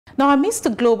Now, amidst the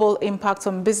global impact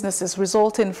on businesses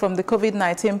resulting from the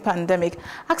COVID-19 pandemic,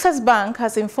 Access Bank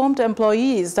has informed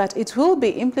employees that it will be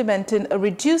implementing a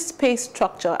reduced pay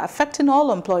structure affecting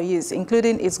all employees,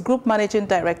 including its Group Managing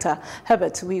Director,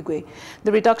 Herbert Wigwe.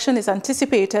 The reduction is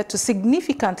anticipated to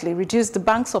significantly reduce the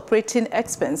bank's operating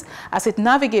expense as it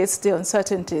navigates the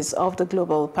uncertainties of the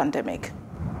global pandemic.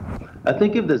 I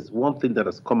think if there's one thing that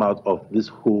has come out of this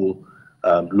whole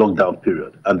lockdown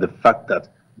period, and the fact that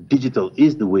digital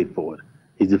is the way forward,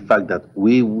 is the fact that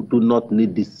we do not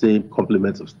need the same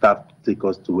complements of staff to take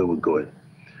us to where we're going.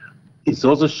 It's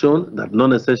also shown that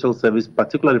non-essential service,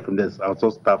 particularly from the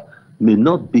outsourced staff, may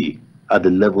not be at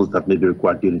the levels that may be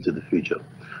required going into the future.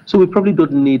 So we probably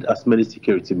don't need as many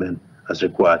security men as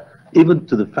required, even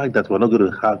to the fact that we're not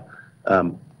going to have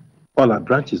all our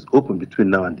branches open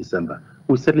between now and December.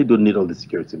 We certainly don't need all the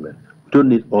security men. We don't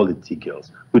need all the tea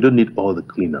girls. We don't need all the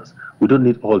cleaners. We don't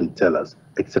need all the tellers,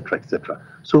 etc., etc.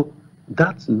 So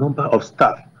that number of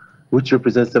staff, which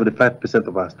represents 75%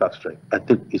 of our staff strength, I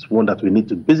think is one that we need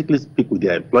to basically speak with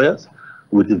their employers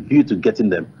with a view to getting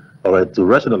them, or to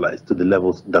rationalize to the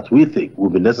levels that we think will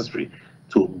be necessary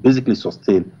to basically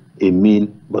sustain a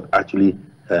mean but actually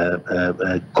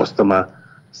customer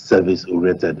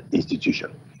service-oriented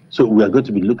institution. So we are going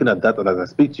to be looking at that, and as I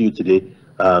speak to you today,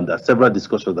 there are several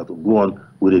discussions that will go on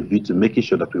with a view to making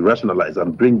sure that we rationalize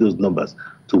and bring those numbers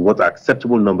to what are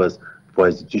acceptable numbers for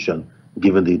institution,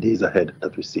 given the days ahead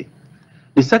that we see.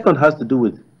 The second has to do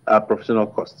with our professional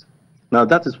costs. Now,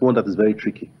 that is one that is very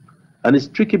tricky. And it's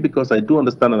tricky because I do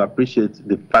understand and appreciate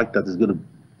the fact that it's going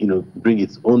to, bring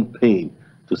its own pain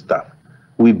to staff.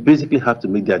 We basically have to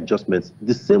make the adjustments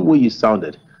the same way you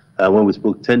sounded when we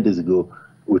spoke 10 days ago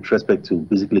with respect to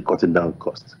basically cutting down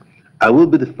costs. I will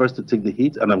be the first to take the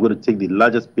hit, and I'm going to take the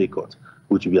largest pay cut,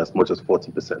 which will be as much as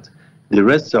 40%. The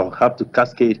rest shall have to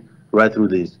cascade right through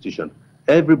the institution.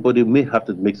 Everybody may have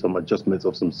to make some adjustments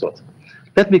of some sort.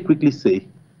 Let me quickly say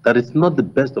that it's not the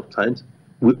best of times.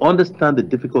 We understand the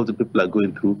difficulty people are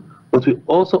going through, but we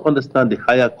also understand the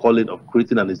higher calling of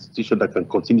creating an institution that can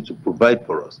continue to provide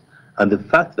for us, and the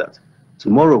fact that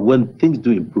tomorrow, when things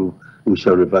do improve, we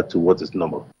shall revert to what is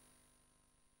normal.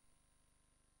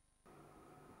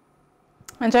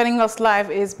 And joining us live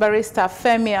is Barrister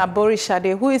Femi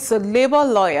Aborisade, who is a labor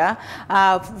lawyer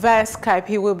via Skype.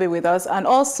 He will be with us. And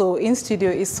also in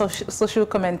studio is social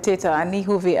commentator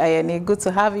Anihuvi Ayeni. Good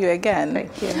to have you again.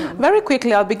 Thank you. Very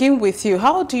quickly, I'll begin with you.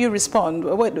 How do you respond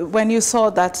when you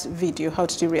saw that video? How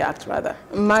did you react, rather?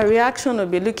 My reaction will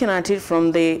be looking at it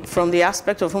from the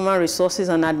aspect of human resources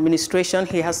and administration.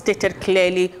 He has stated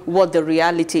clearly what the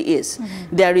reality is.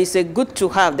 There is a good to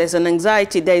have. There's an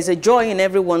anxiety. There is a joy in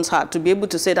everyone's heart to be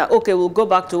able to say that, okay, we'll go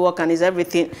back to work and is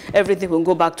everything will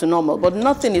go back to normal. But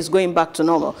nothing is going back to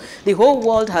normal. The whole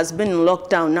world has been in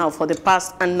lockdown now for the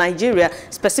past, and Nigeria,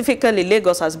 specifically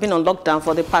Lagos, has been on lockdown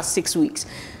for the past 6 weeks.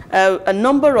 A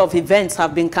number of events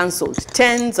have been cancelled.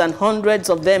 Tens and hundreds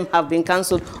of them have been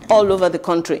cancelled all over the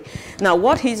country. Now,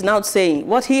 what he's now saying,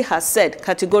 what he has said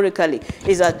categorically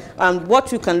is that,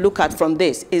 what you can look at from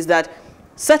this is that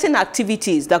certain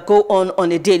activities that go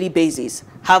on a daily basis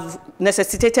have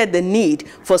necessitated the need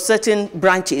for certain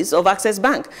branches of Access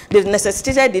Bank. They've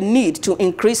necessitated the need to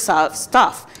increase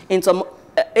staff in some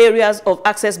areas of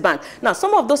Access Bank. Now,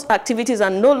 some of those activities are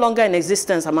no longer in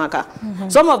existence,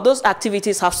 Amaka. Some of those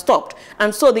activities have stopped.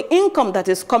 And so the income that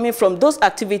is coming from those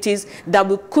activities that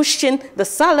will cushion the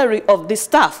salary of the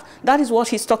staff, that is what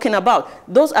he's talking about.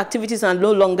 Those activities are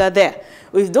no longer there.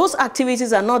 If those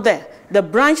activities are not there, the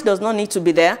branch does not need to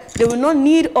be there. They will not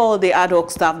need all the ad hoc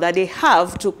staff that they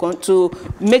have to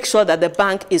make sure that the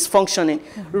bank is functioning.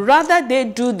 Rather, they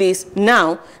do this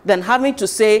now than having to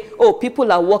say, oh,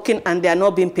 people are working and they are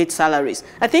not being paid salaries.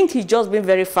 I think he's just been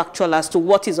very factual as to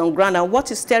what is on ground and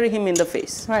what is staring him in the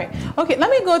face. Right. Okay, let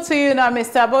me go to you now,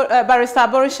 Mr. Barrister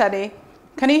Aborisade.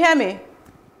 Can you hear me?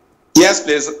 Yes,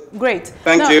 please. Great.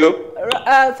 Thank you.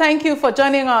 Thank you for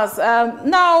joining us.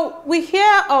 Now, we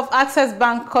hear of Access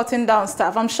Bank cutting down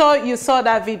staff. I'm sure you saw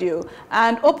that video,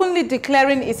 and openly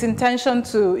declaring its intention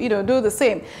to, do the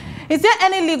same. Is there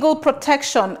any legal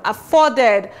protection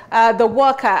afforded the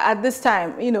worker at this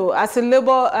time, as a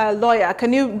labor lawyer?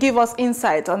 Can you give us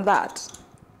insight on that?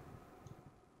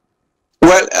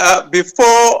 Well,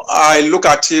 before I look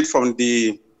at it from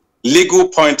the legal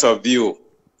point of view,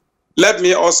 let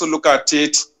me also look at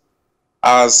it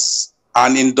as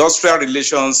an industrial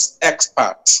relations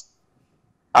expert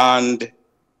and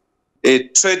a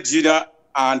trade union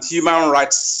and human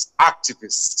rights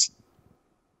activist.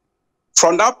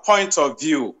 From that point of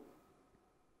view,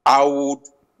 I would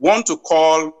want to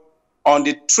call on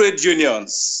the trade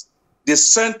unions, the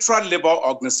central labor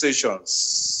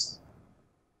organizations,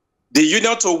 the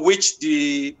union to which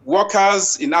the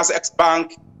workers in Access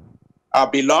Bank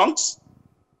belongs,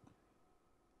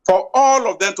 for all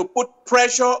of them to put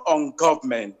pressure on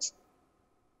government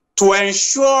to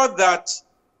ensure that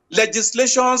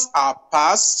legislations are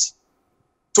passed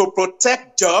to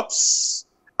protect jobs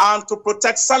and to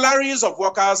protect salaries of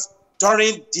workers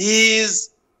during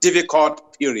this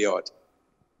difficult period.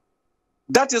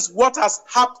 That is what has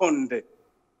happened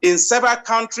in several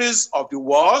countries of the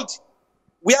world,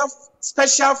 where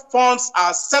special funds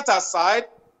are set aside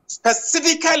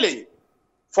specifically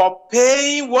for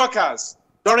paying workers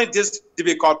during this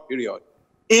difficult period.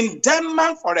 In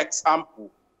Denmark, for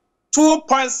example,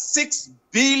 2.6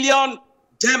 billion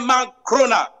Denmark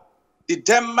kroner, the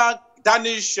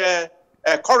Danish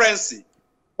currency,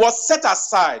 was set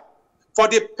aside for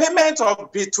the payment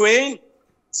of between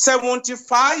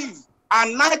 75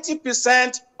 and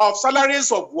 90% of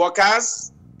salaries of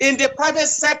workers in the private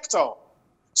sector,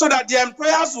 so that the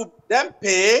employers would then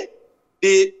pay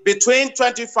between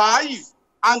 25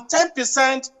 and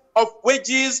 10% of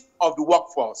wages of the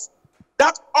workforce.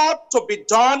 That ought to be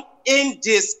done in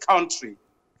this country,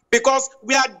 because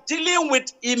we are dealing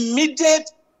with immediate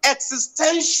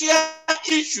existential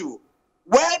issue,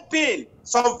 well-being,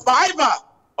 survival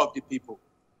of the people.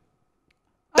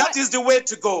 That is the way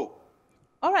to go.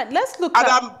 All right, let's look at...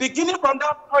 And I'm beginning from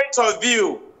that point of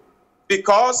view,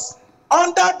 because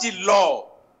under the law,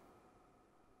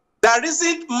 there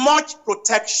isn't much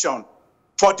protection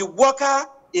for the worker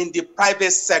in the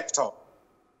private sector.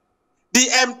 The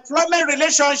employment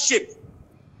relationship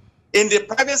in the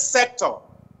private sector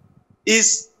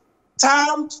is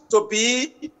termed to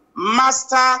be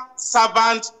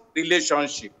master-servant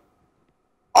relationship.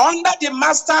 Under the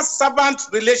master-servant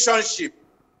relationship,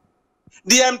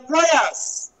 the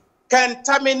employers can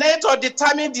terminate or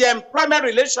determine the employment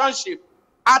relationship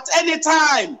at any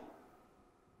time.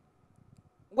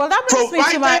 Well, that brings me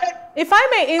to my... If I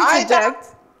may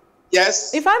interject...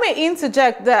 Yes. If I may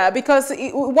interject there, because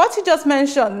what you just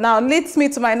mentioned now leads me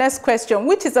to my next question,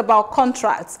 which is about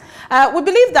contracts. We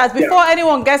believe that before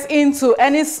anyone gets into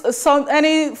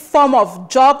any form of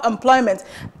job employment,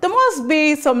 there must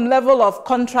be some level of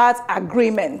contract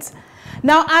agreement.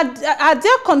 Now, are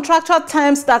there contractual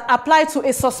terms that apply to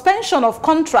a suspension of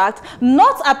contract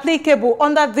not applicable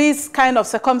under these kind of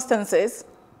circumstances?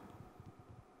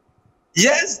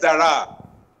 Yes, there are.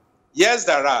 Yes,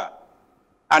 there are.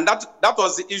 And that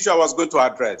was the issue I was going to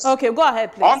address. Okay, go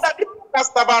ahead, please. Under the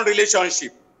master-servant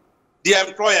relationship, the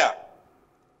employer,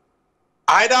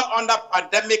 either under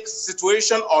pandemic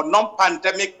situation or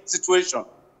non-pandemic situation,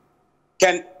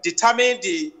 can determine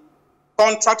the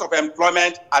contract of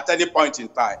employment at any point in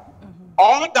time.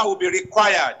 All that will be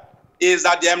required is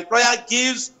that the employer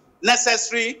gives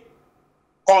necessary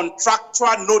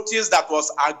contractual notice that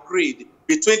was agreed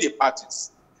between the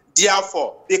parties.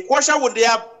 Therefore, the question would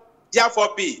therefore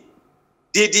be,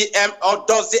 does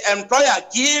the employer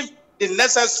give the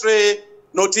necessary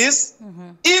notice?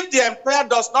 If the employer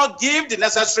does not give the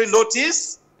necessary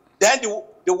notice, then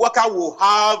the worker will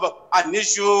have an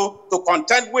issue to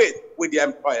contend with the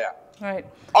employer. Right.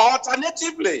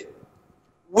 Alternatively,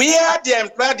 where the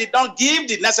employer did not give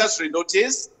the necessary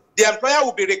notice, the employer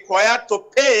will be required to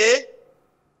pay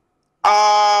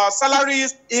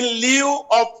salaries in lieu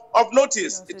of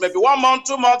notice. It may be 1 month,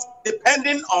 2 months,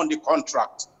 depending on the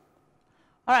contract.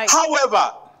 All right.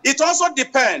 However, it also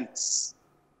depends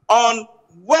on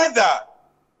whether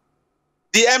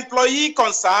the employee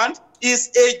concerned is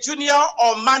a junior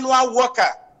or manual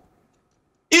worker.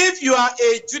 If you are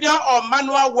a junior or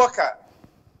manual worker,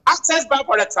 Access Bank,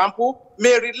 for example,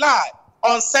 may rely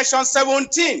on Section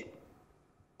 17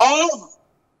 of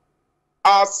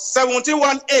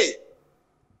 17(1)(a)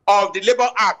 of the Labour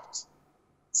Act.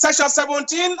 Section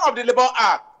 17 of the Labour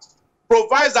Act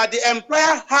provides that the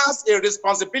employer has a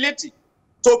responsibility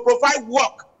to provide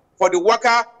work for the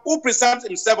worker who presents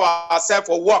himself or herself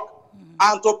for work,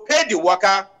 and to pay the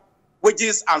worker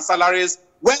wages and salaries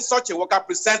when such a worker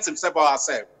presents himself or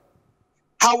herself.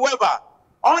 However,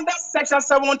 under Section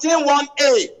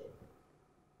 17(1)(a),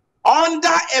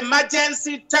 under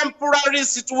emergency temporary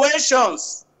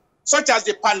situations, such as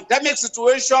the pandemic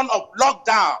situation of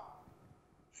lockdown,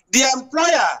 the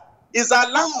employer is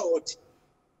allowed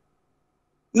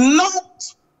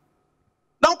not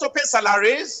to pay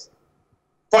salaries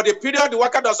for the period the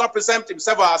worker does not present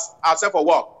himself or herself for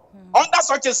work. Under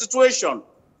such a situation,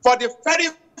 for the very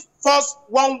first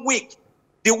 1 week,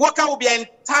 the worker will be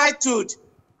entitled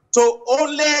to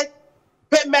only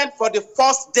payment for the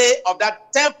first day of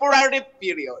that temporary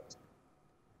period.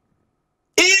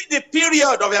 If the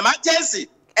period of emergency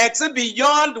exceeds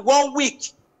beyond 1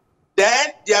 week,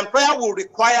 then the employer will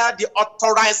require the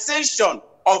authorization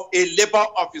of a labor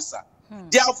officer.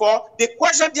 Therefore, the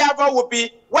question therefore would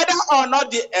be whether or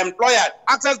not the employer,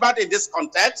 Access Bank in this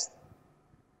context,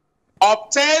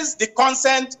 obtains the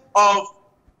consent of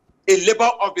a labor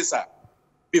officer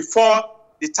before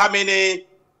determining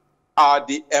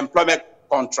the employment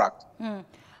contract.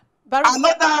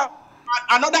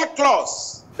 Another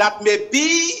clause that may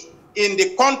be in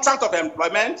the contract of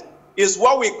employment is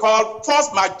what we call force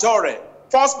majeure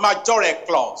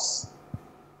clause.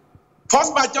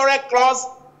 Force majeure clause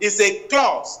is a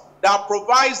clause that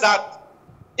provides that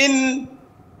in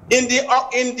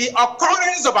the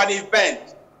occurrence of an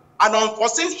event, an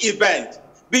unforeseen event,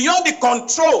 beyond the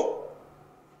control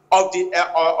of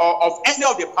any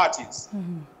of the parties,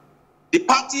 the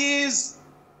parties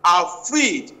are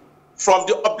freed from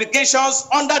the obligations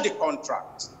under the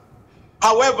contract.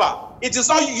 However, it is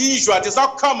not usual, it is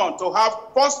not common to have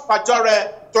force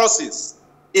majeure clauses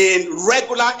in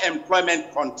regular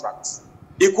employment contracts.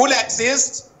 It could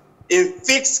exist in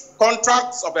fixed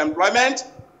contracts of employment,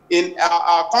 in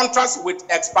contracts with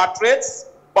expatriates,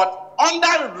 but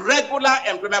under regular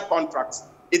employment contracts,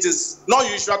 it is not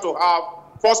usual to have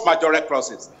force majeure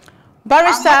clauses.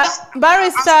 Barrister,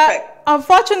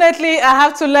 unfortunately, I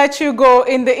have to let you go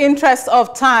in the interest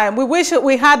of time. We wish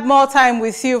we had more time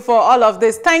with you for all of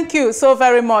this. Thank you so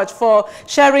very much for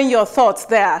sharing your thoughts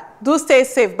there. Do stay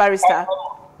safe, Barrister.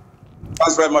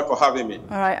 Thanks very much for having me.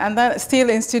 All right, and then still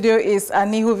in studio is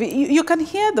Anihuvi. You can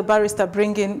hear the barrister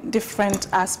bringing different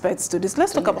aspects to this.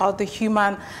 Let's talk about the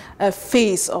human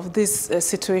face of this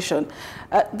situation.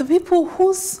 The people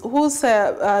whose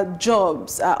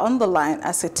jobs are on the line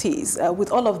as it is,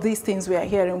 with all of these things we are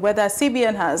hearing, whether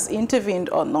CBN has intervened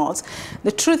or not,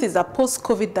 the truth is that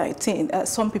post-COVID-19,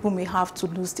 some people may have to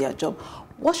lose their job.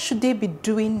 What should they be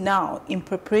doing now in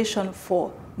preparation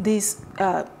for this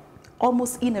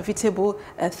almost inevitable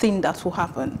thing that will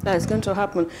happen? That is going to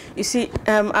happen. You see,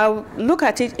 I'll look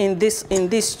at it in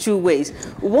these two ways.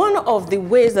 One of the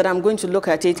ways that I'm going to look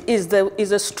at it is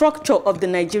the structure of the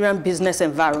Nigerian business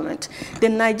environment. The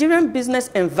Nigerian business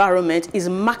environment is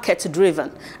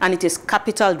market-driven and it is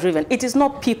capital-driven. It is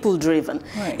not people-driven.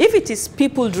 Right. If it is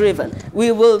people-driven,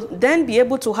 we will then be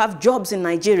able to have jobs in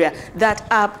Nigeria that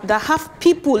have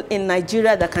people in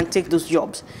Nigeria that can take those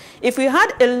jobs. If we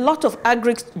had a lot of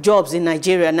aggregate jobs in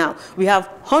Nigeria now, we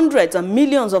have hundreds and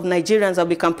millions of Nigerians that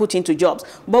we can put into jobs,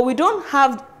 but we don't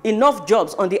have enough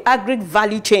jobs on the aggregate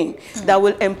value chain that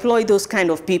will employ those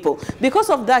kind of people. Because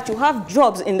of that, you have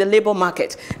jobs in the labor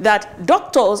market that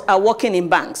doctors are working in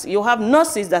banks. You have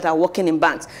nurses that are working in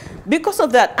banks. Because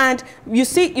of that, and you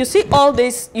see all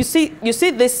this, you see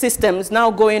these systems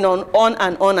now going on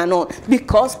and on and on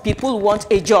because people want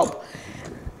a job.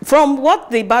 From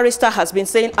what the barrister has been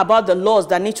saying about the laws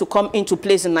that need to come into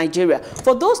place in Nigeria,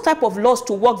 for those type of laws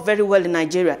to work very well in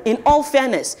Nigeria, in all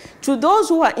fairness, to those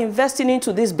who are investing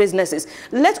into these businesses,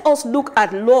 let us look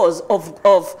at laws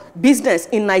of business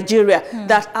in Nigeria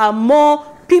that are more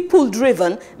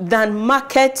people-driven than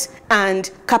market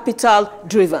and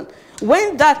capital-driven.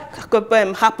 When that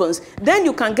happens, then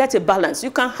you can get a balance. You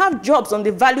can have jobs on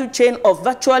the value chain of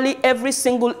virtually every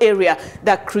single area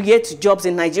that creates jobs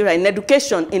in Nigeria, in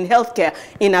education, in healthcare,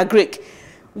 in agri.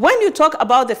 When you talk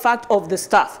about the fact of the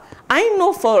staff, I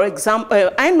know for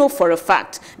a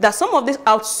fact that some of these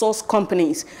outsourced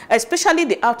companies, especially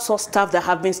the outsourced staff that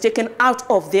have been taken out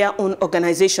of their own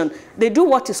organization, they do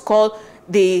what is called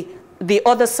the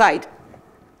other side.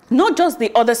 Not just the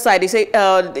other side, they say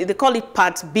they call it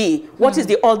part B. What is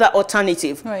the other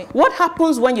alternative? Right. What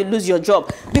happens when you lose your job?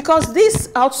 Because these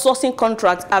outsourcing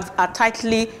contracts are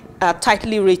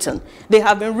tightly written. They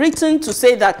have been written to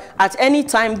say that at any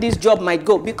time this job might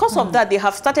go. Because of that, they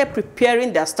have started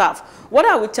preparing their staff. What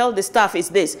I would tell the staff is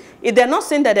this: if they're not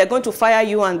saying that they're going to fire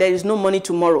you and there is no money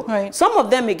tomorrow, right. Some of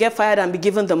them may get fired and be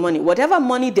given the money. Whatever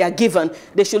money they are given,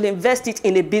 they should invest it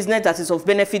in a business that is of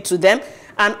benefit to them.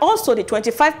 And also the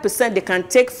 25% they can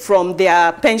take from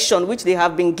their pension, which they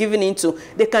have been given into,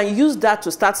 they can use that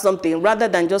to start something rather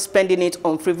than just spending it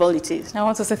on frivolities. I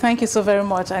want to say thank you so very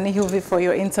much, Anihuvi, for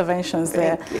your interventions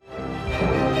there.